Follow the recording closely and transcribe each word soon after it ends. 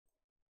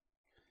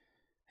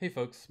Hey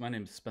folks, my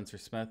name is Spencer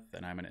Smith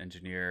and I'm an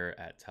engineer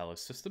at Talos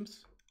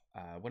Systems.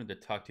 I wanted to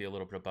talk to you a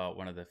little bit about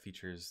one of the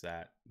features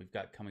that we've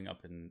got coming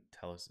up in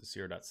Talos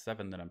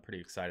 0.7 that I'm pretty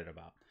excited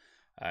about,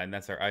 and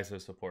that's our ISO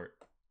support.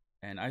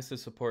 And ISO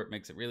support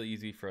makes it really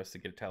easy for us to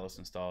get Talos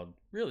installed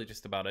really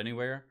just about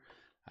anywhere.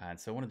 And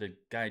so I wanted to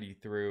guide you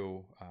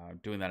through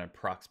doing that in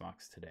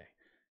Proxmox today.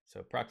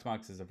 So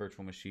Proxmox is a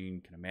virtual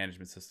machine kind of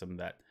management system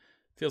that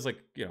feels like,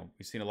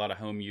 we've seen a lot of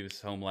home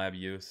use, home lab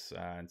use,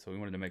 and so we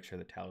wanted to make sure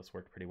that Talos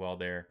worked pretty well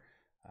there.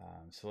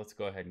 So let's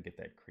go ahead and get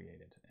that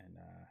created, and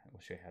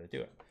we'll show you how to do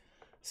it.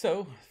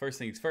 So first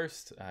things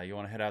first, you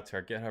want to head out to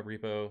our GitHub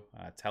repo.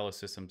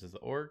 Talosystems is the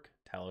org,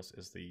 Talos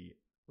is the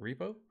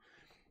repo,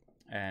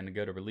 and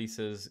go to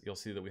releases. You'll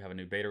see that we have a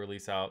new beta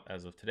release out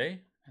as of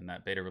today, and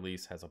that beta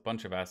release has a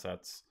bunch of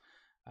assets.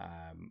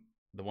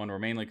 The one we're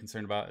mainly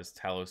concerned about is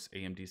Talos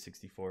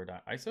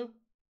AMD64.iso.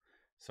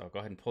 So I'll go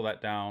ahead and pull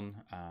that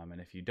down. And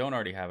if you don't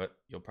already have it,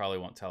 you'll probably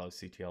want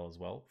talosctl as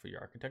well for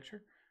your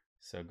architecture.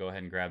 So go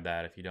ahead and grab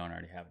that if you don't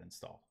already have it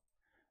installed.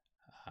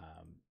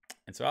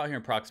 And so out here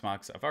in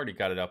Proxmox, I've already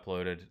got it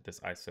uploaded,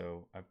 this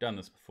ISO. I've done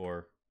this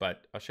before,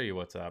 but I'll show you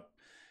what's up.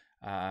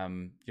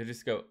 You'll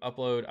just go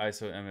upload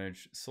ISO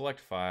image, select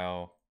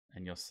file,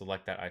 and you'll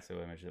select that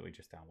ISO image that we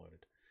just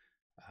downloaded.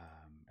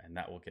 And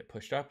that will get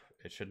pushed up.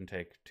 It shouldn't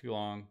take too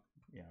long.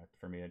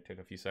 For me, it took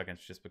a few seconds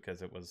just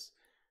because it was,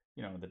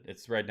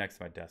 it's right next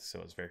to my desk,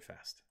 so it's very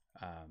fast.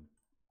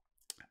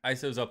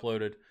 ISO's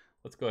uploaded.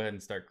 Let's go ahead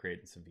and start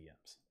creating some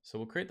VMs. So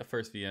we'll create the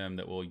first VM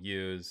that we'll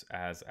use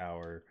as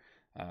our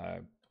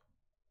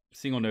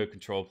single node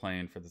control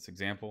plane for this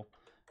example.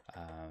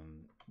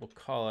 We'll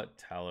call it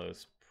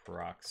Talos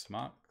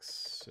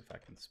Proxmox, if I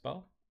can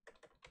spell,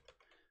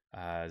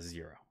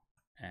 0.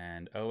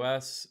 And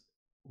OS,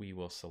 we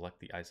will select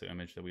the ISO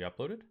image that we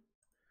uploaded.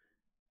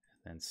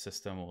 And then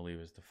system will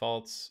leave as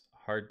defaults.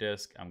 Hard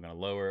disk, I'm going to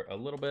lower a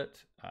little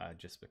bit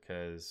just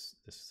because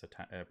this is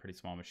a pretty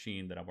small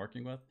machine that I'm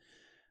working with.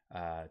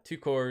 2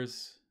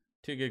 cores,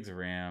 2 gigs of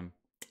RAM.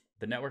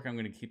 The network I'm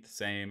going to keep the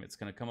same. It's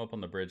going to come up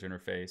on the bridge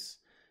interface,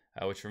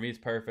 which for me is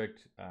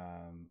perfect.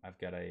 I've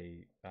got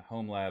a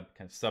home lab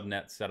kind of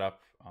subnet set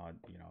up on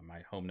my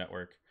home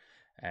network,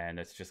 and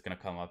it's just going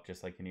to come up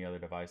just like any other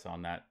device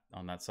on that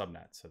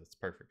subnet. So that's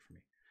perfect for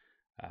me.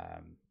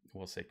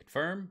 We'll say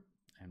confirm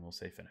and we'll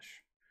say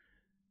finish.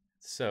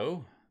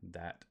 So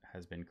that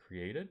has been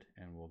created,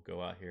 and we'll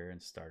go out here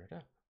and start it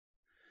up.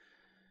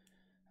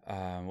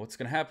 What's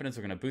going to happen is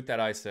we're going to boot that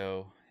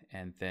ISO,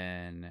 and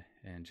then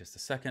in just a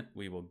second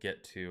we will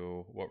get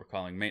to what we're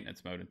calling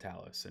maintenance mode in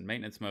Talos. And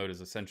maintenance mode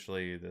is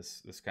essentially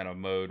this kind of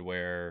mode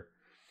where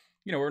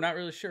we're not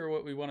really sure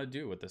what we want to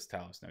do with this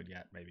Talos node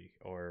yet, maybe,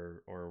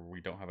 or we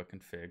don't have a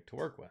config to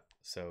work with.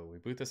 So we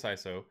boot this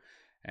ISO,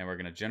 and we're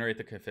going to generate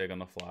the config on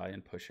the fly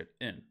and push it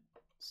in.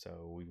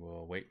 So we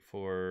will wait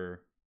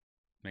for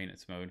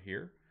maintenance mode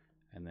here,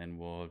 and then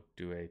we'll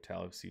do a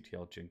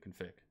talosctl gen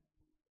config.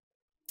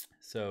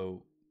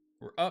 So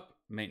we're up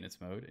maintenance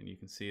mode, and you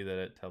can see that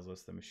it tells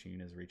us the machine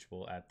is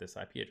reachable at this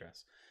IP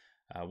address,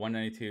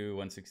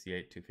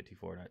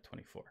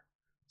 192.168.254.24.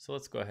 So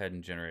let's go ahead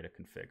and generate a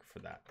config for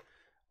that.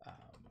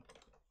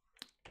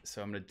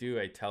 So I'm going to do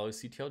a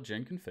talosctl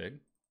gen config.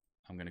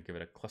 I'm going to give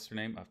it a cluster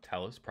name of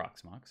Talos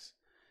Proxmox,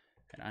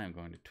 and I am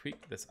going to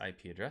tweak this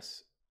IP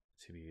address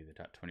to be the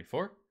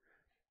 .24.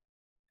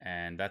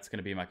 And that's going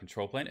to be my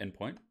control plane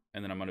endpoint.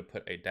 And then I'm going to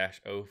put a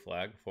 -o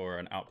flag for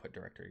an output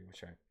directory,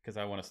 because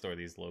I want to store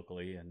these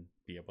locally and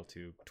be able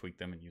to tweak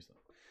them and use them.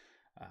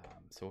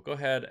 So we'll go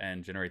ahead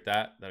and generate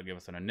that. That'll give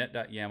us an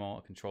init.yaml,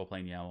 a control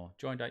plane YAML,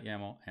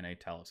 join.yaml, and a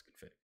Talos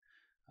config.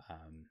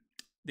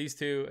 These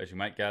two, as you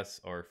might guess,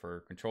 are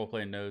for control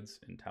plane nodes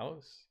in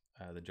Talos.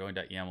 The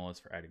join.yaml is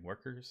for adding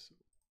workers.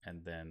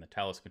 And then the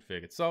Talos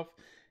config itself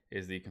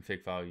is the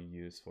config file you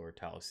use for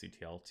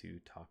talosctl to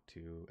talk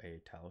to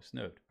a Talos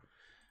node.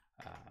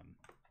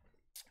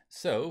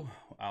 So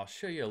I'll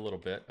show you a little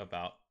bit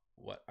about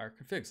what our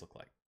configs look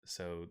like.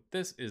 So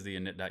this is the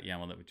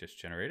init.yaml that we just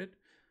generated,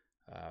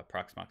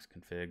 Proxmox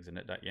configs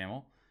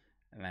init.yaml,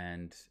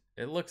 and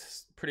it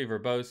looks pretty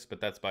verbose, but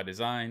that's by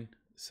design.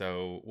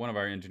 So one of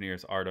our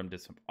engineers, Artem,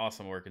 did some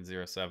awesome work in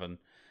 0.7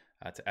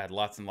 to add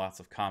lots and lots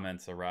of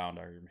comments around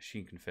our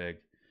machine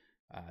config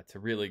to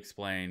really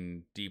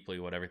explain deeply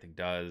what everything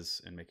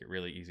does and make it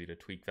really easy to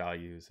tweak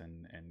values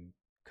and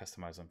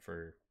customize them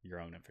for your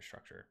own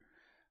infrastructure.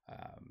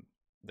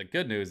 The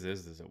good news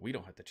is that we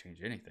don't have to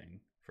change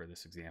anything for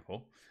this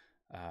example.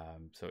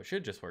 So it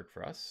should just work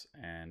for us,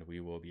 and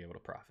we will be able to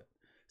profit.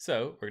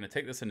 So we're going to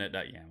take this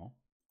init.yaml,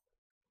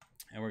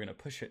 and we're going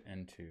to push it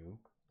into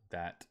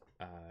that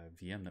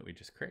VM that we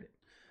just created.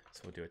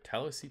 So we'll do a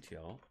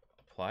talosctl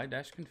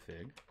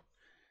apply-config.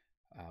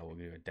 We'll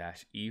do a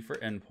 -e for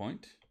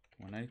endpoint,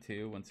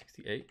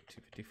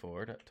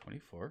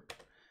 192.168.254.24.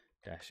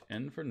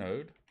 -n for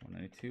node,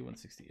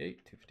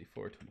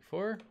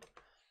 192.168.254.24.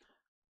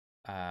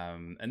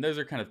 And those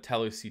are kind of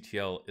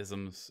talosctl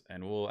isms,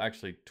 and we'll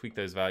actually tweak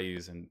those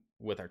values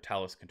with our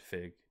Talos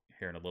config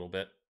here in a little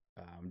bit.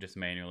 I'm just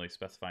manually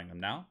specifying them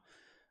now.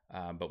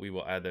 but we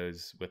will add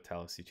those with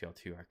talosystems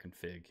to our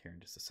config here in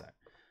just a sec.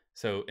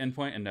 So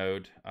endpoint and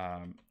node,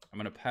 I'm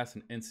going to pass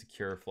an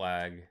insecure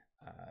flag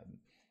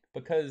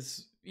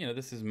because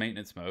this is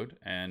maintenance mode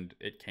and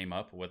it came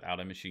up without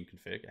a machine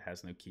config. It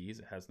has no keys.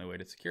 It has no way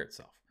to secure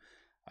itself.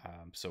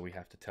 So we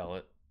have to tell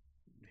it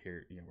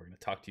here, we're going to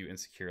talk to you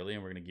insecurely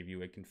and we're going to give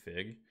you a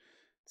config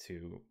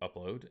to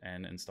upload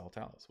and install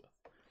Talos with.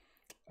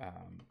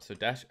 So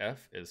 -f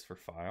is for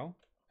file,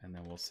 and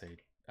then we'll say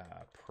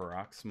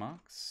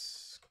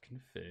Proxmox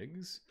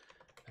configs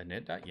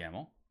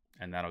init.yaml,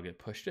 and that'll get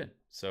pushed in.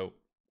 So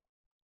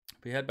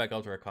if we head back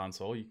out to our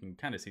console, you can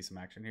kind of see some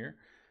action here.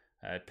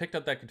 It picked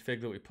up that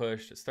config that we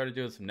pushed. It started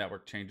doing some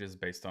network changes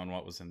based on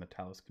what was in the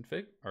Talos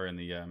config, or in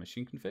the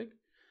machine config.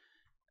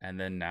 And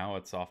then now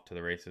it's off to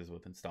the races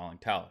with installing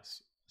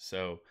Talos.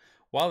 So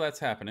while that's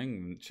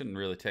happening, it shouldn't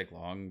really take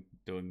long.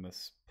 Doing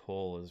this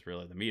pull is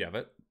really the meat of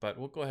it, but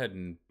we'll go ahead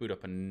and boot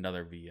up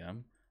another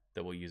VM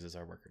that we'll use as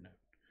our worker node.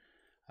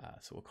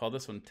 So we'll call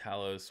this one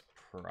Talos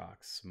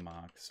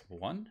Proxmox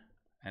 1,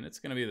 and it's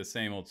going to be the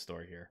same old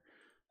story here.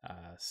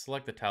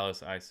 Select the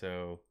Talos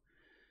ISO,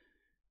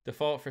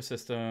 default for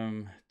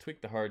system,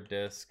 tweak the hard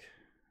disk,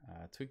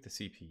 tweak the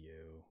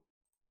CPU,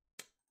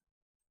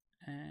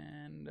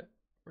 and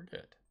we're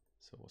good.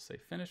 So we'll say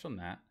finish on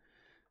that.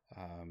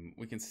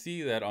 We can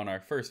see that on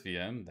our first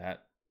VM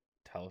that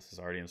Talos is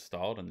already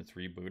installed and it's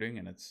rebooting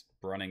and it's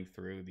running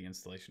through the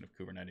installation of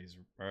Kubernetes.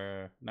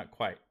 Not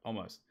quite,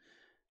 almost.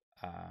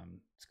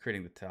 It's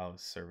creating the Talos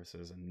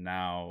services and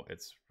now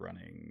it's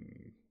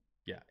running,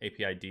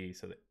 API-D,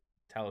 so the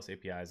Talos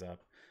API is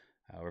up.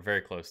 We're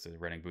very close to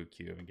running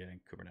bootcube and getting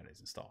Kubernetes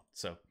installed.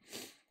 So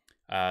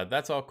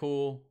that's all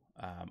cool.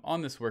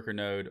 On this worker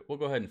node, we'll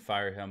go ahead and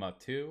fire him up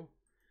too.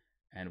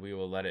 And we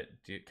will let it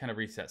kind of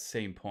reach that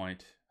same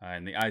point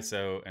in the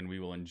ISO, and we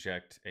will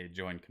inject a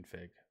join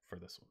config for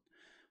this one.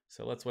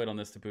 So let's wait on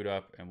this to boot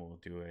up, and we'll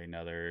do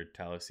another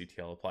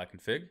talosystems apply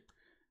config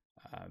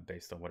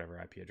based on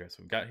whatever IP address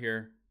we've got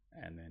here,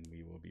 and then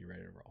we will be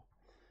ready to roll.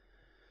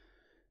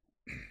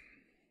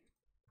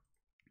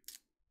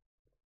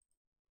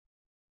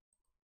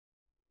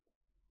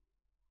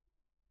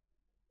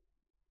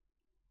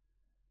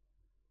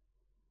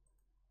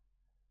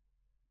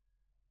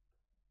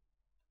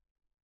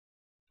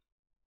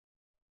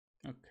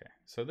 Okay,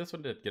 so this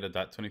one did get a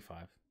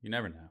 .25. You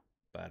never know,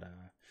 but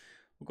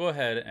we'll go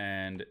ahead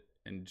and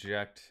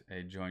inject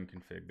a join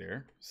config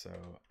there. So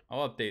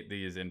I'll update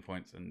these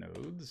endpoints and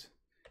nodes.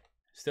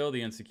 Still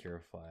the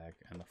insecure flag,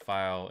 and the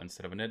file,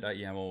 instead of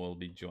init.yaml, will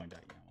be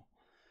join.yaml.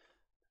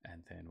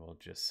 And then we'll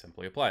just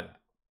simply apply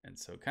that. And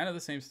so kind of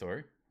the same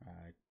story.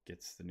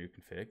 Gets the new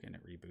config and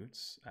it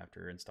reboots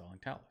after installing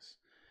Talos.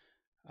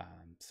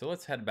 So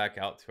let's head back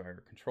out to our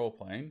control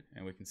plane,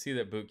 and we can see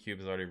that bootcube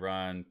is already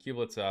run,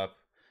 kubelet's up.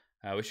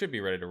 We should be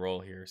ready to roll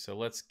here. So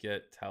let's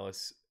get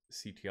talosystems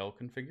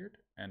configured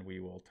and we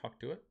will talk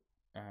to it.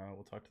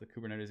 We'll talk to the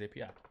Kubernetes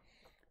API.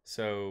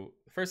 So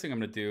the first thing I'm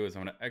going to do is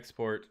I'm going to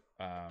export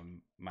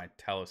my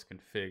Talos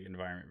config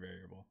environment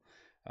variable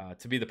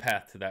to be the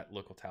path to that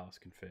local Talos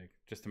config,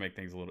 just to make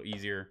things a little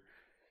easier.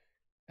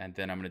 And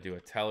then I'm going to do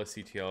a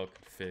talosystems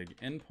config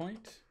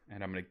endpoint,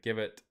 and I'm going to give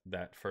it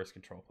that first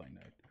control plane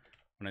node.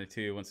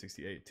 192,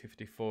 168,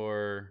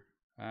 254,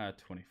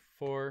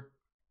 24,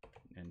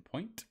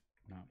 endpoint.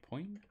 Not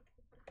point.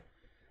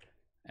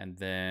 And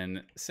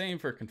then same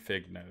for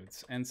config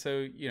nodes. And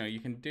so, you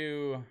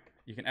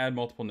can add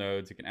multiple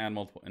nodes, you can add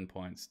multiple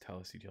endpoints.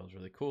 Talosystems is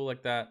really cool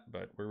like that,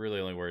 but we're really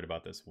only worried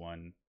about this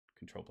one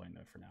control plane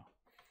node for now.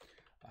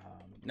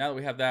 Now that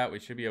we have that, we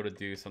should be able to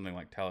do something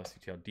like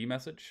talosystems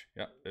dmessage.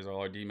 Yep, there's all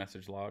our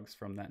dmessage logs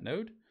from that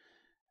node.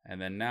 And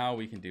then now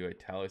we can do a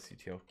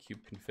talosystems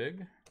kube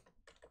config,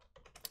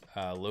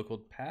 local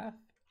path,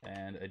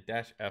 and a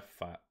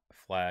 -f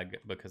flag,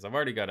 because I've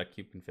already got a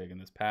kube config in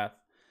this path.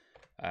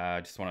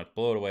 I just want to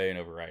blow it away and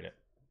overwrite it.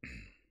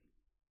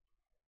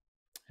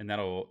 And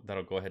that'll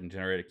go ahead and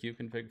generate a kube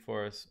config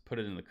for us, put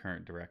it in the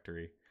current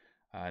directory,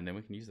 and then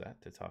we can use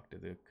that to talk to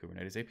the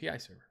Kubernetes API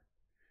server.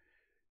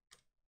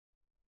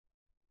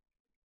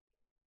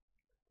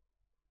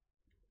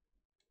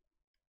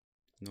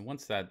 And then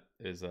once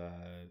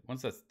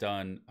that's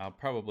done, I'll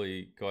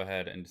probably go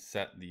ahead and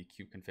set the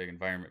kube config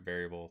environment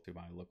variable through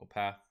my local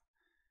path.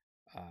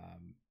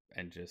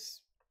 And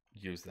just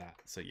use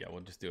that. So yeah, we'll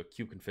just do a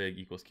kubeconfig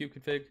equals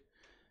kubeconfig,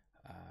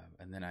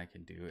 and then I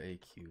can do a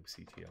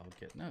kubectl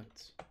get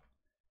nodes.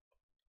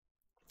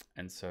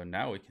 And so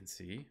now we can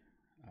see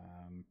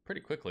pretty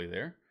quickly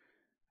there,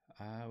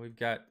 we've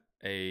got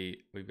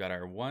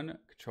our one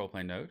control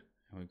plane node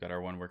and we've got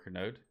our one worker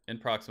node in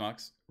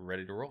Proxmox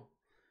ready to roll.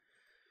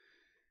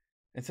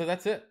 And so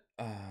that's it.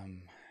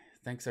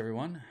 Thanks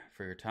everyone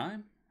for your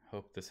time.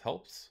 Hope this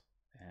helps,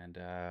 and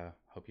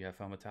hope you have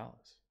fun with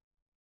Talos.